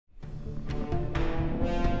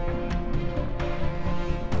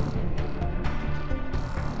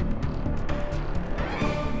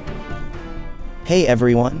Hey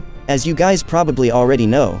everyone! As you guys probably already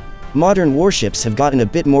know, modern warships have gotten a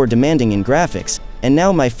bit more demanding in graphics, and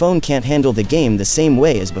now my phone can't handle the game the same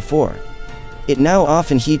way as before. It now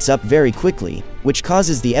often heats up very quickly, which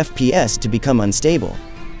causes the FPS to become unstable.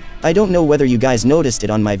 I don't know whether you guys noticed it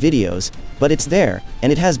on my videos, but it's there,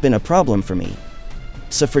 and it has been a problem for me.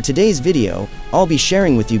 So for today's video, I'll be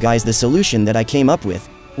sharing with you guys the solution that I came up with,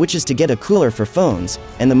 which is to get a cooler for phones,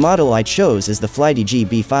 and the model I chose is the FlyDG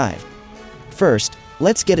B5. First,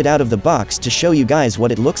 let's get it out of the box to show you guys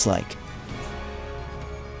what it looks like.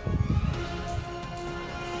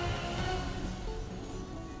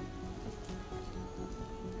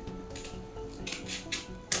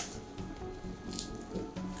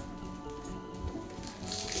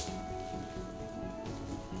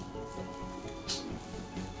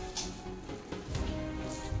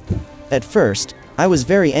 At first, I was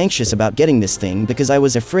very anxious about getting this thing because I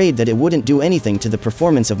was afraid that it wouldn't do anything to the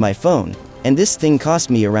performance of my phone, and this thing cost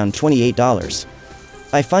me around $28.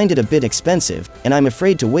 I find it a bit expensive, and I'm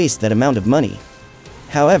afraid to waste that amount of money.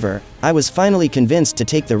 However, I was finally convinced to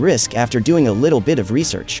take the risk after doing a little bit of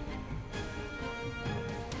research.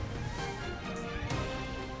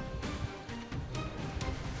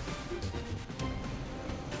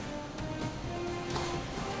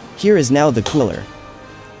 Here is now the cooler.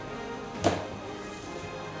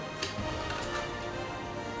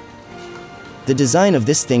 The design of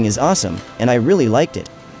this thing is awesome, and I really liked it.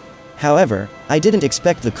 However, I didn't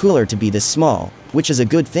expect the cooler to be this small, which is a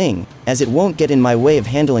good thing, as it won't get in my way of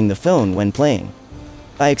handling the phone when playing.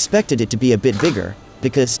 I expected it to be a bit bigger,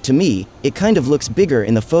 because, to me, it kind of looks bigger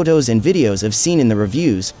in the photos and videos I've seen in the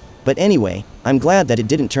reviews, but anyway, I'm glad that it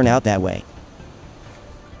didn't turn out that way.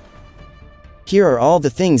 Here are all the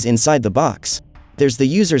things inside the box. There's the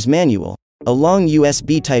user's manual, a long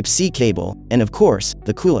USB Type-C cable, and of course,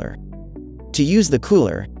 the cooler. To use the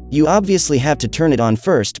cooler, you obviously have to turn it on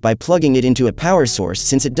first by plugging it into a power source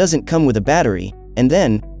since it doesn't come with a battery, and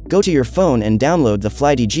then, go to your phone and download the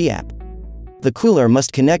FlyDG app. The cooler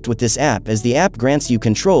must connect with this app as the app grants you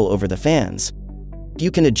control over the fans.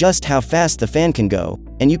 You can adjust how fast the fan can go,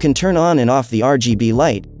 and you can turn on and off the RGB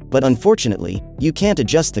light, but unfortunately, you can't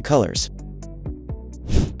adjust the colors.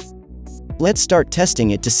 Let's start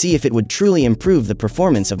testing it to see if it would truly improve the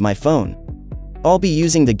performance of my phone. I'll be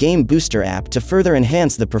using the Game Booster app to further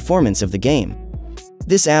enhance the performance of the game.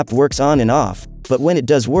 This app works on and off, but when it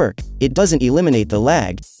does work, it doesn't eliminate the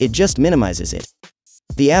lag, it just minimizes it.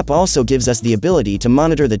 The app also gives us the ability to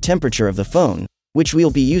monitor the temperature of the phone, which we'll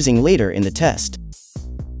be using later in the test.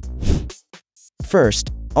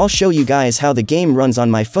 First, I'll show you guys how the game runs on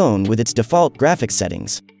my phone with its default graphics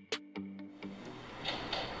settings.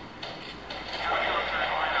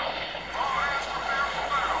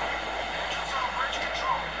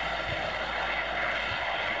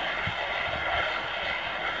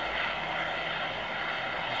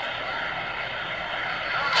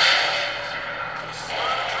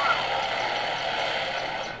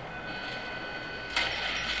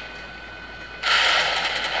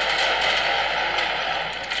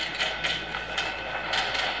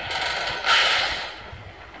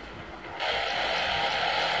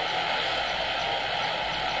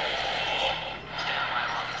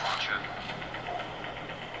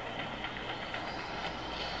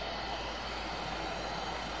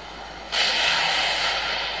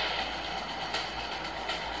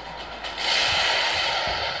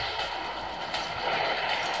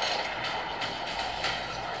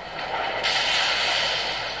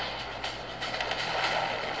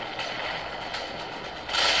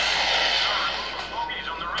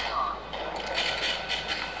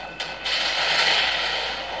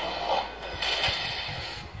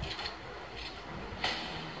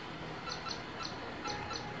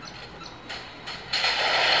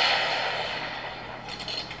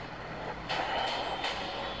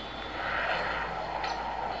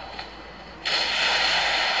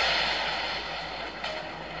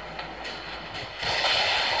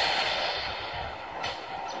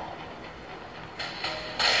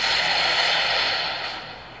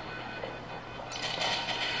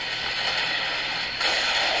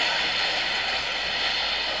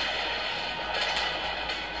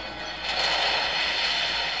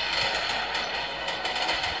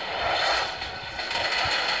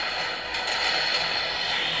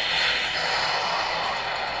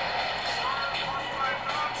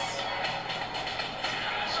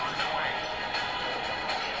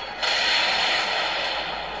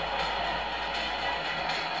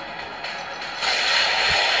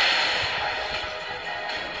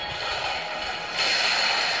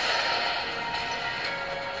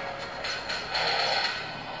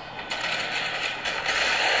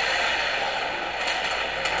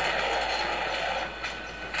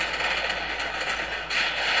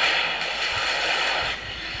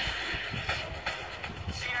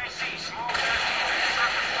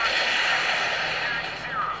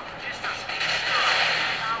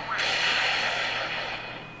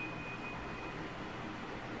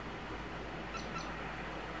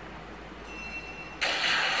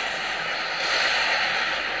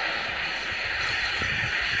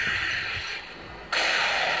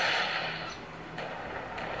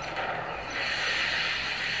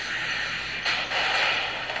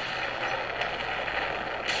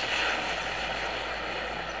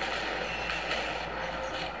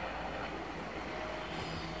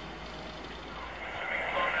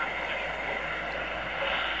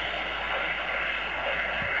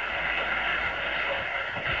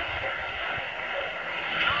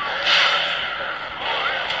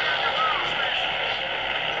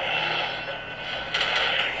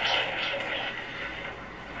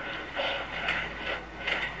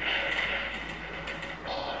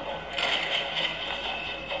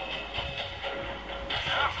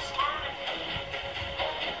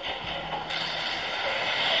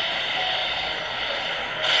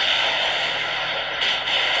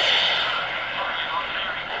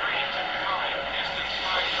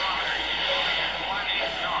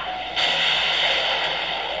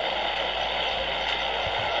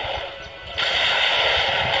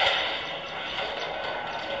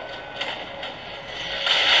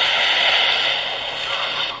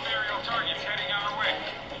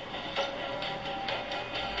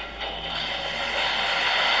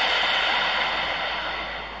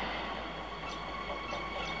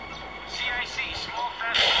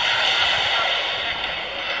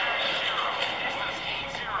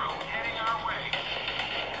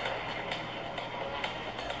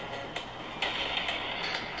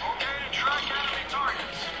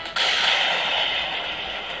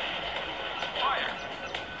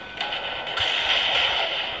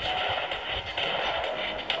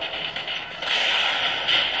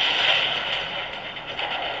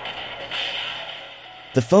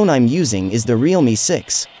 The phone I'm using is the Realme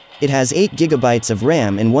 6. It has 8 GB of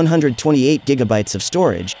RAM and 128 GB of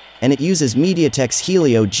storage, and it uses MediaTek's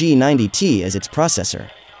Helio G90T as its processor.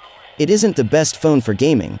 It isn't the best phone for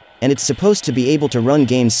gaming, and it's supposed to be able to run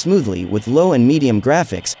games smoothly with low and medium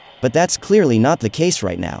graphics, but that's clearly not the case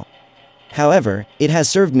right now. However, it has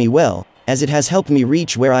served me well, as it has helped me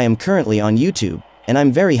reach where I am currently on YouTube, and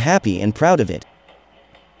I'm very happy and proud of it.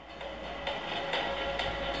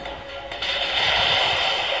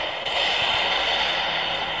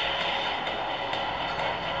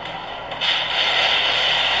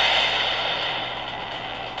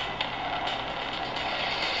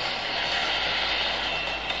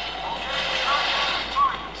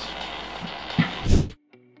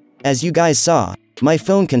 As you guys saw, my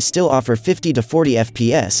phone can still offer 50 to 40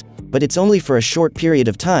 FPS, but it's only for a short period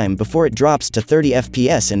of time before it drops to 30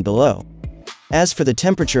 FPS and below. As for the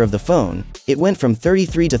temperature of the phone, it went from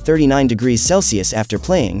 33 to 39 degrees Celsius after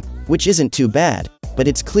playing, which isn't too bad, but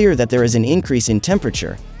it's clear that there is an increase in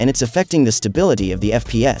temperature, and it's affecting the stability of the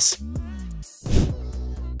FPS.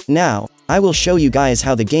 Now, I will show you guys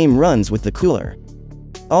how the game runs with the cooler.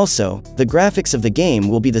 Also, the graphics of the game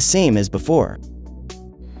will be the same as before.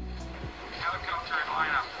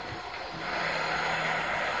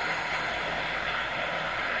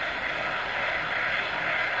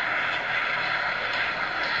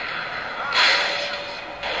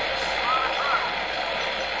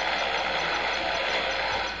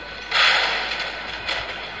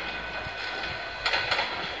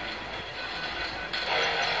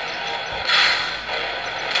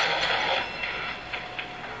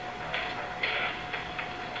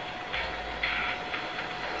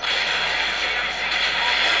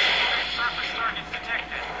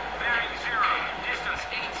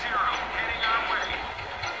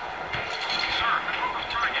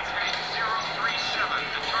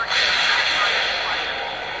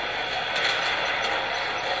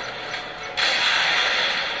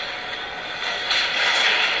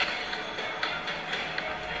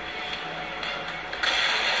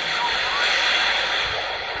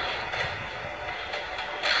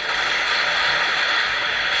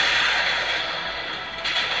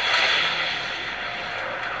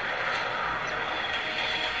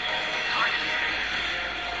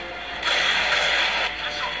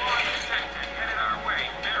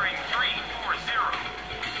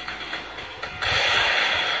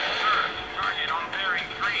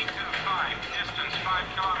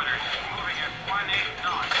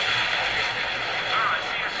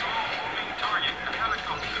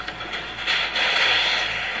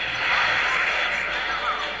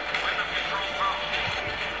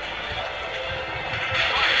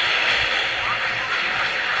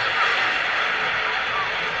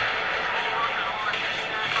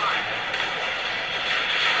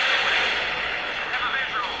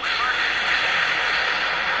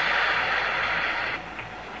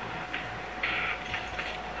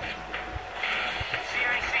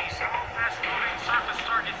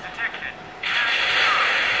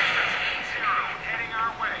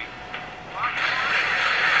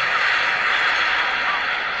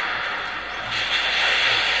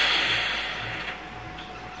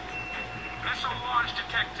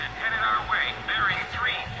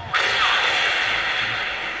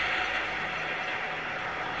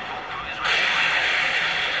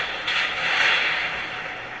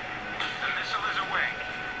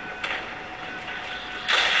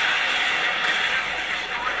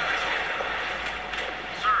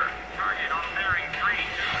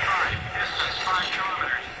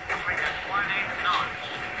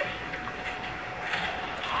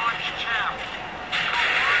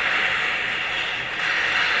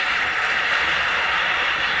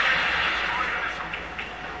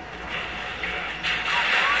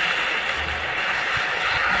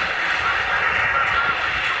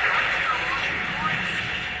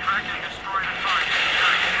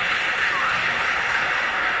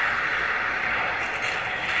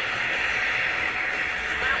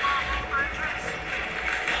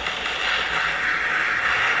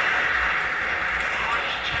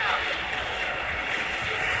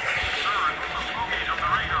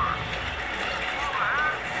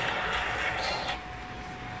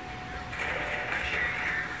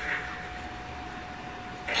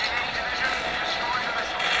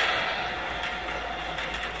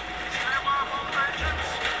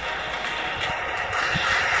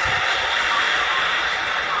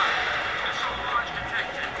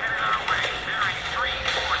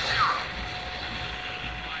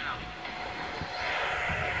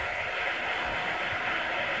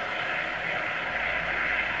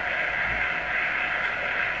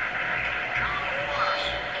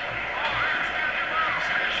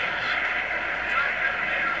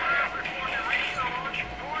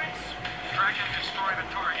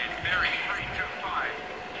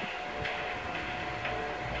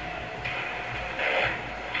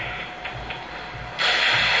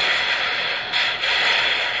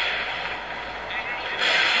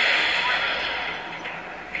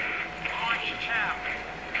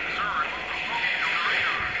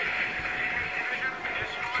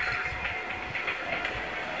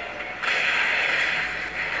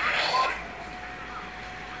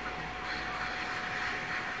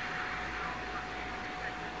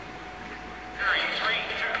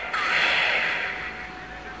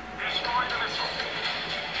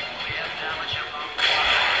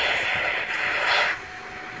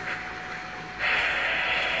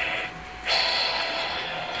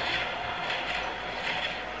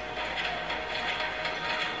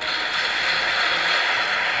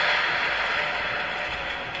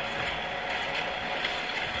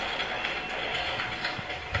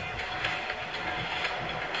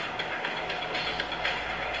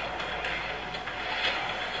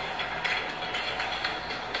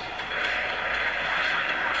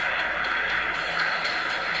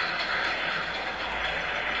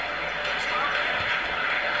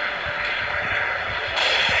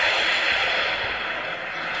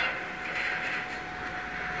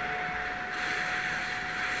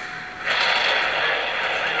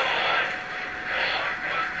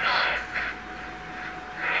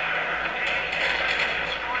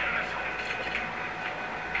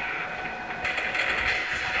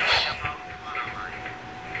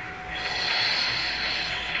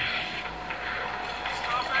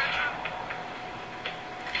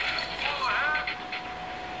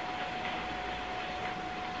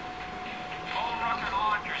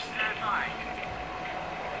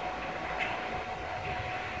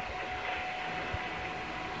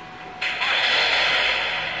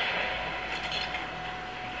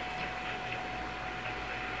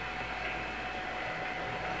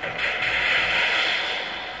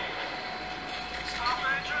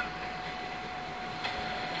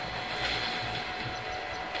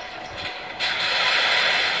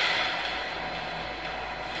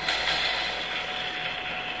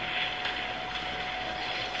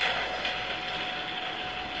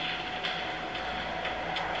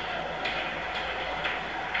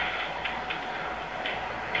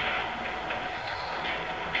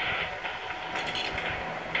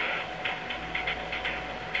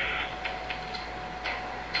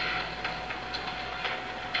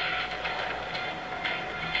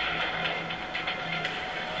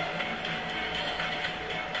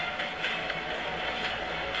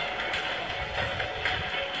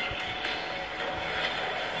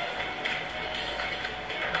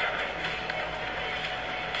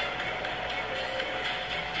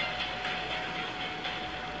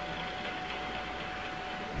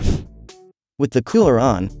 With the cooler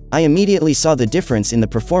on, I immediately saw the difference in the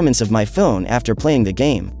performance of my phone after playing the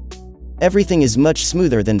game. Everything is much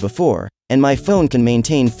smoother than before, and my phone can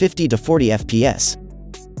maintain 50 to 40 FPS.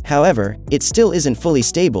 However, it still isn't fully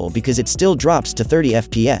stable because it still drops to 30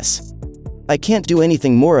 FPS. I can't do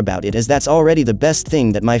anything more about it as that's already the best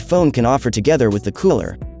thing that my phone can offer together with the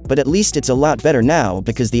cooler, but at least it's a lot better now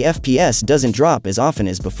because the FPS doesn't drop as often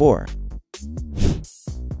as before.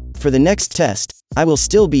 For the next test, I will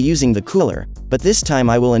still be using the cooler, but this time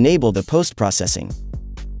I will enable the post-processing.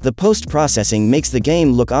 The post-processing makes the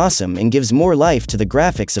game look awesome and gives more life to the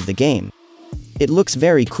graphics of the game. It looks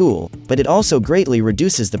very cool, but it also greatly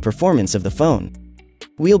reduces the performance of the phone.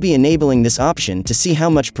 We'll be enabling this option to see how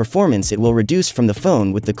much performance it will reduce from the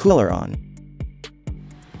phone with the cooler on.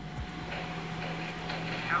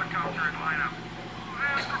 Helicopter in lineup.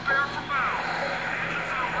 Let's prepare for battle.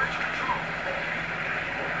 Engines on bridge control.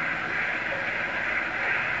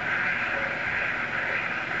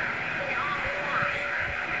 On course.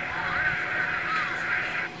 All hands clear to battle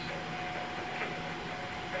stations.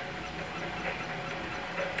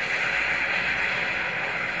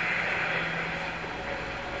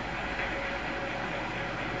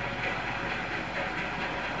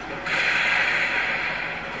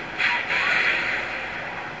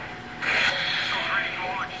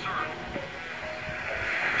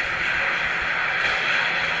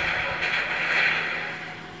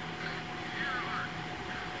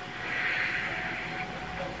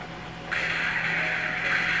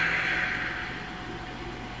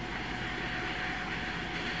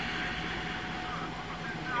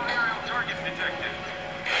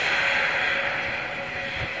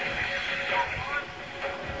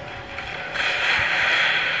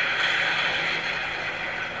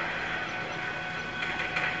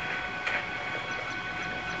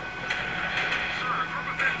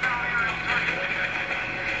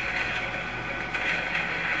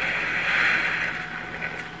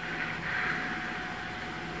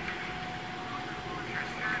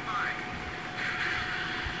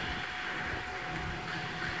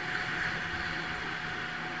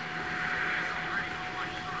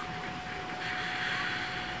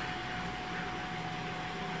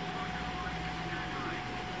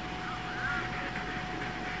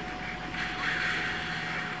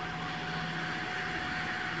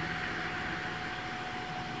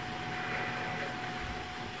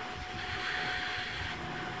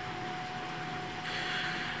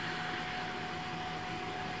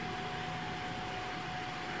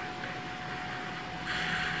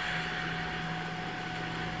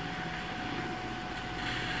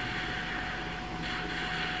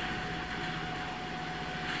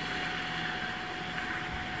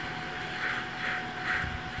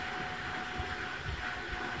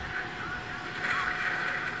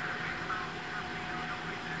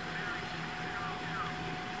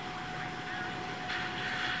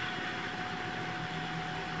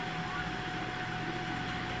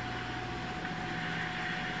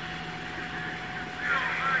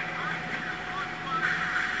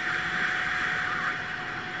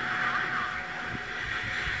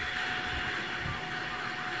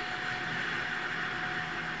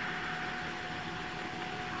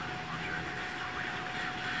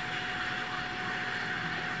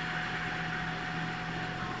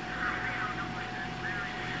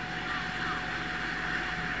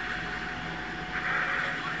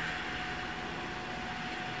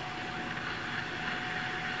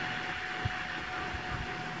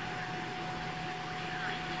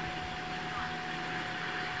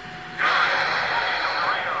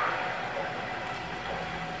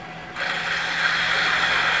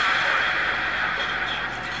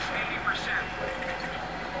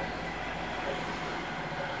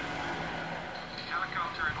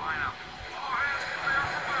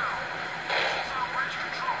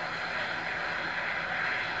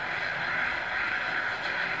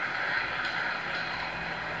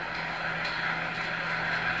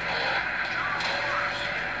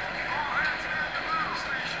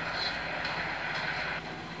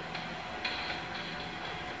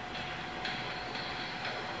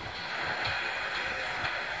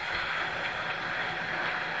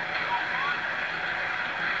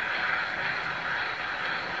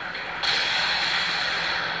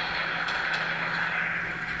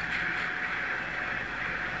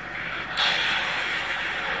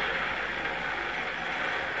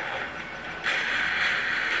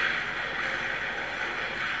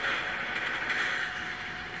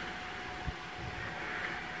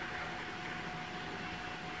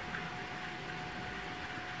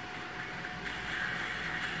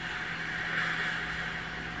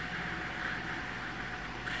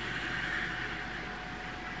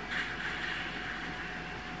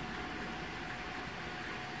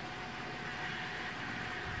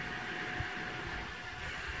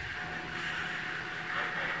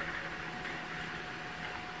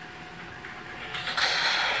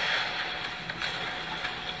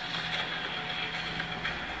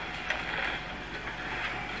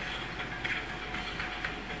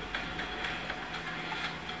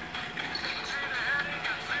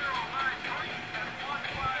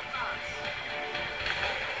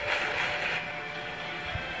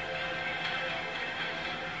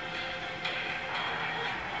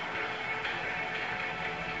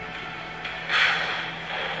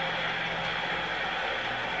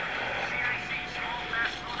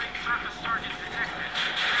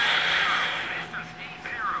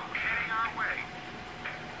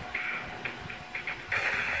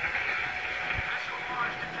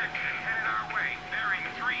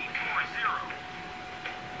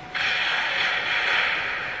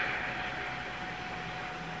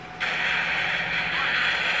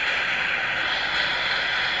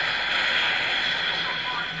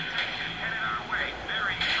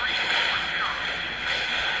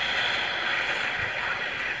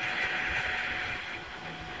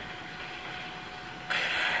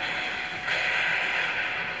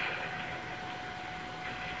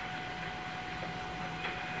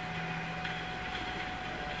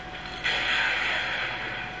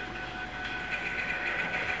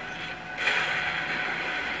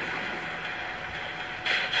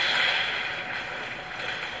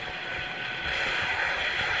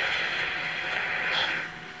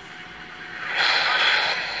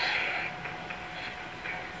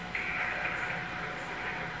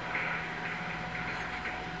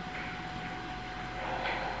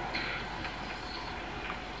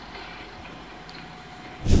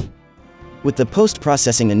 With the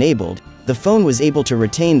post-processing enabled, the phone was able to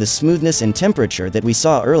retain the smoothness and temperature that we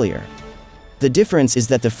saw earlier. The difference is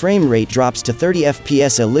that the frame rate drops to 30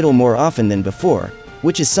 FPS a little more often than before,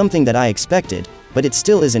 which is something that I expected, but it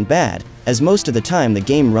still isn't bad, as most of the time the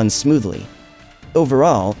game runs smoothly.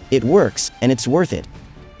 Overall, it works, and it's worth it.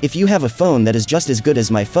 If you have a phone that is just as good as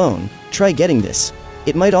my phone, try getting this.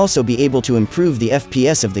 It might also be able to improve the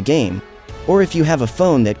FPS of the game, or if you have a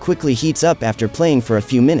phone that quickly heats up after playing for a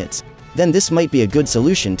few minutes, then this might be a good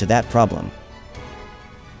solution to that problem.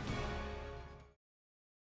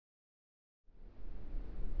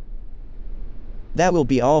 That will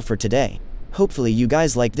be all for today. Hopefully you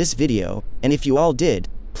guys liked this video, and if you all did,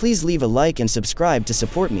 please leave a like and subscribe to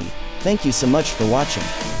support me. Thank you so much for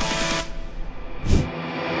watching.